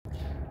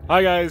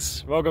Hi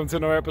guys, welcome to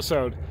another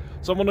episode.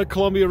 So I'm on the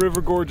Columbia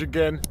River Gorge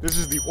again. This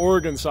is the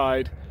Oregon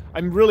side.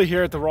 I'm really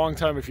here at the wrong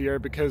time of year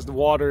because the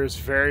water is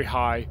very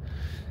high.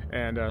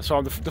 And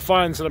so the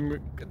things I'm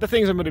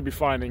going to be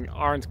finding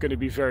aren't going to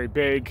be very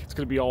big. It's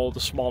going to be all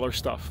the smaller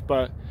stuff.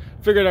 But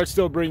I figured I'd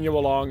still bring you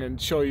along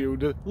and show you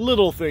the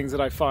little things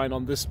that I find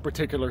on this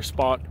particular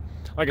spot.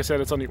 Like I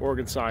said, it's on the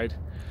Oregon side.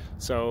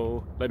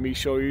 So let me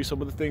show you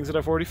some of the things that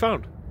I've already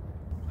found.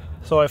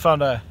 So I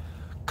found a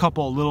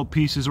couple little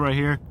pieces right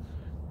here.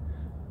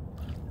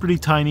 Pretty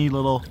tiny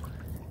little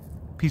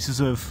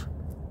pieces of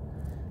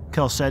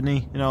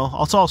chalcedony, you know,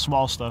 it's all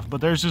small stuff, but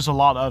there's just a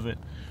lot of it.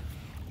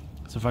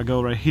 So if I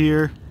go right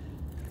here,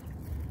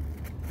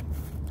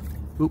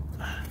 oop,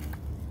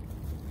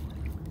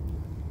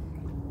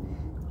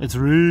 it's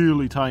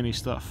really tiny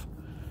stuff.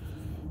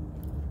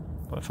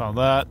 But I found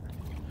that,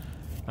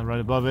 and right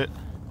above it,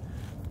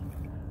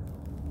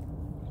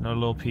 another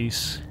little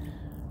piece,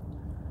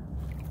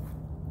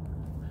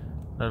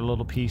 another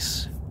little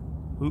piece,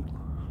 oop,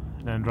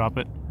 and then drop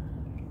it.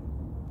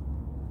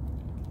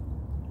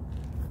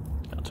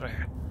 That's right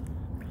here.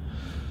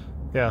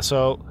 Yeah,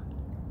 so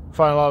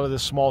find a lot of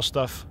this small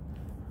stuff.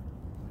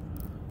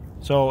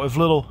 So if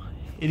little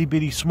itty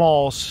bitty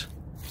smalls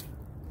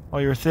are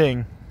your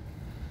thing,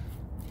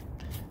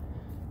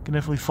 you can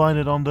definitely find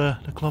it on the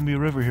Columbia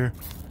River here.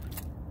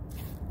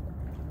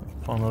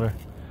 Found another,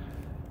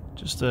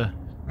 just a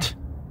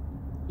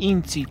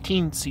eensy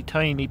teensy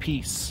tiny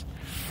piece.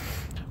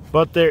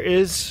 But there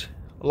is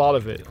a lot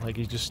of it, like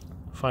you just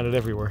find it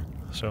everywhere.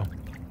 So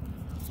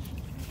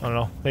I don't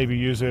know, maybe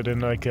use it in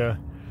like a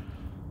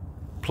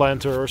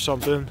planter or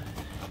something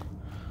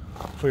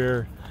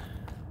for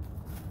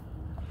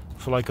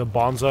like a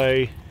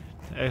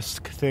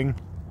bonsai-esque thing,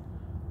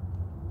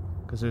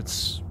 because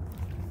it's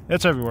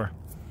everywhere.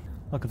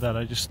 Look at that,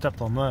 I just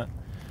stepped on that.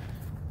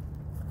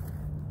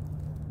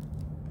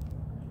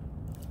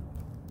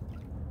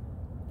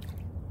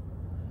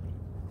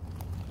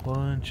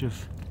 Bunch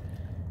of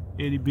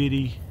itty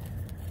bitty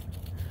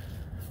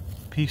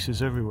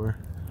pieces everywhere.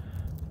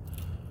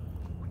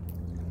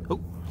 Oh,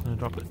 I'm gonna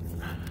drop it.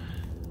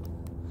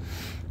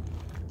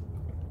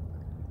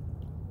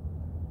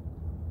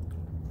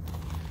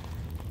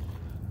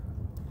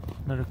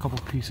 Another couple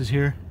pieces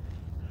here.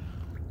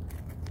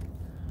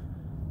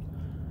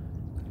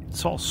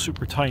 It's all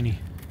super tiny.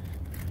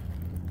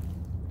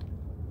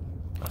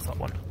 That's not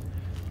one,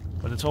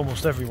 but it's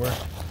almost everywhere.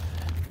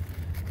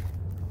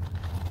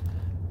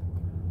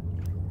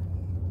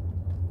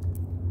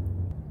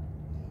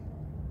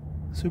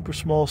 Super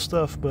small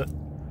stuff, but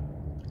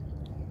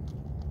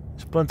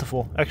it's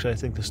plentiful. Actually, I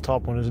think this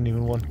top one isn't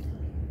even one.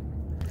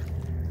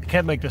 You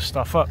can't make this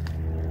stuff up.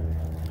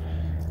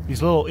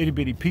 These little itty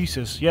bitty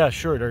pieces, yeah,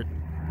 sure, they're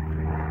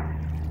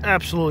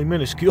absolutely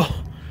minuscule.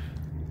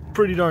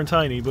 Pretty darn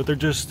tiny, but they're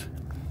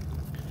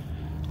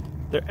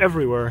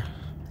everywhere.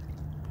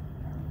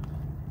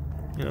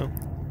 You know,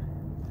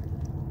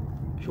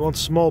 if you want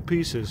small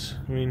pieces,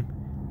 I mean,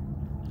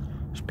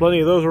 there's plenty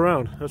of those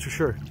around, that's for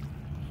sure.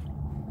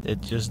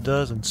 It just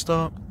doesn't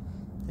stop.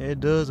 It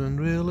doesn't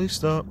really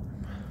stop.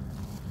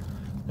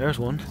 There's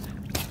one.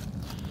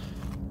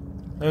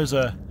 There's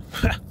a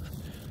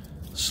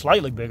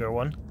slightly bigger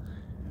one.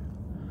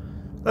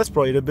 That's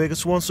probably the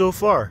biggest one so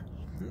far.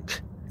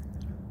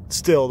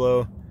 Still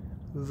though,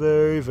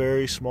 very,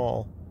 very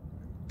small.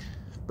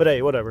 But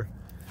hey, whatever.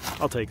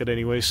 I'll take it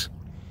anyways.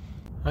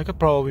 I could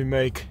probably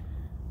make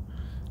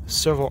a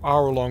several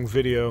hour-long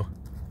video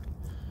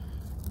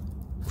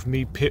of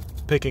me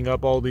picking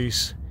up all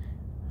these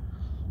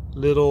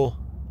little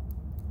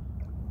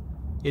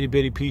itty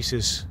bitty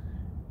pieces.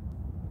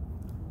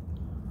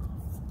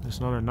 There's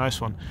another nice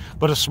one.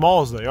 But as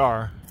small as they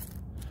are,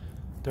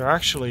 they're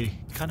actually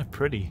kind of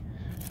pretty.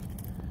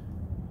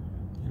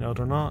 You know,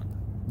 they're not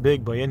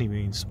big by any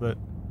means, but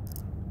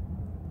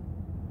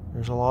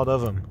there's a lot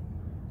of them.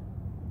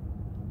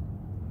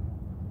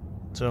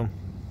 So,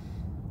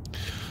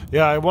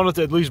 yeah, I wanted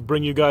to at least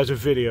bring you guys a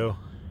video.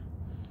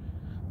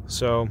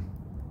 So,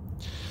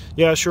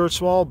 yeah, sure it's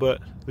small,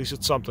 but at least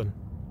it's something.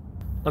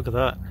 Look at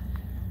that.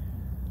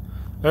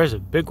 There's a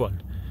big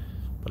one.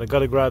 But I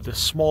gotta grab the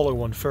smaller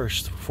one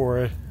first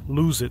before I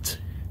lose it.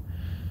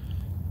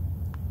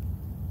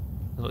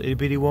 Little itty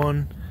bitty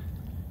one.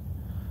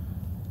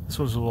 This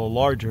one's a little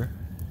larger.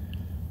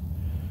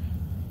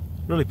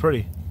 Really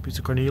pretty. Piece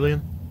of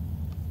carnelian.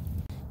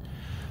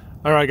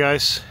 Alright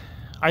guys.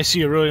 I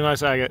see a really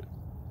nice agate.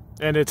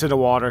 And it's in the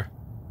water.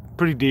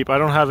 Pretty deep. I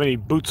don't have any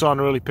boots on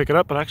to really pick it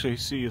up, but I actually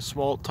see a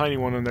small, tiny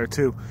one in there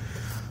too.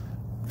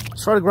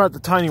 Let's try to grab the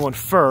tiny one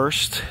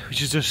first,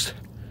 which is just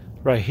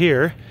right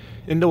here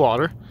in the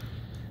water.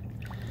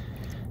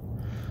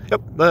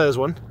 Yep, that is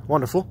one.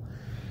 Wonderful.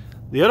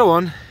 The other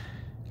one,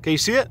 can you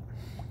see it?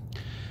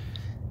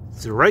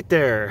 It's right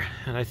there.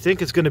 And I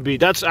think it's going to be,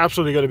 that's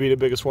absolutely going to be the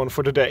biggest one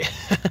for today.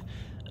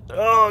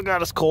 Oh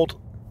god, it's cold.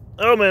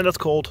 Oh man, that's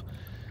cold.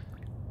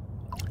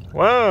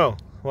 Wow.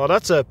 Well,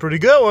 that's a pretty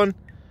good one.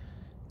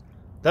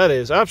 That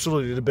is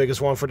absolutely the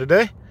biggest one for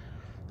today.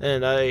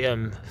 And I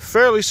am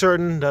fairly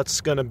certain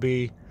that's going to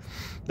be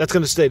That's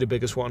going to stay the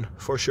biggest one,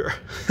 for sure.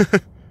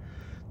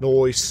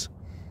 Nice.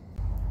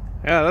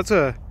 Yeah, that's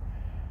a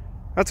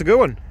good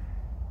one.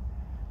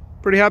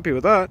 Pretty happy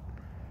with that.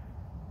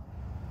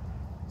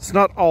 It's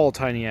not all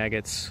tiny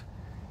agates.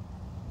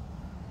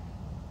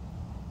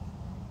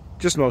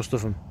 Just most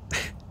of them.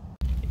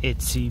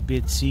 Itsy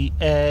bitsy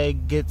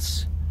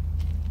agates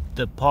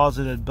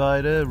deposited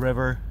by the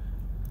river.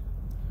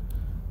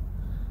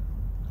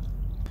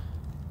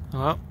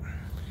 Oh,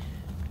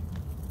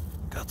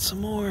 got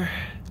some more.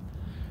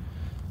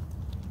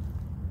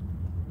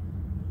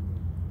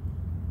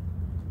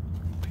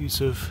 Piece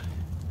of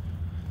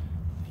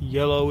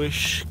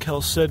yellowish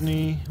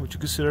chalcedony, would you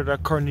consider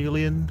that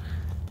carnelian?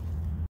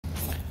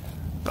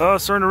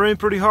 It's starting to rain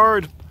pretty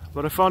hard,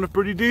 but I found a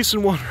pretty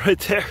decent one right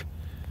there.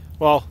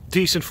 Well,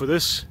 decent for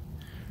this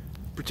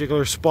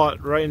particular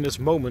spot right in this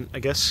moment, I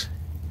guess.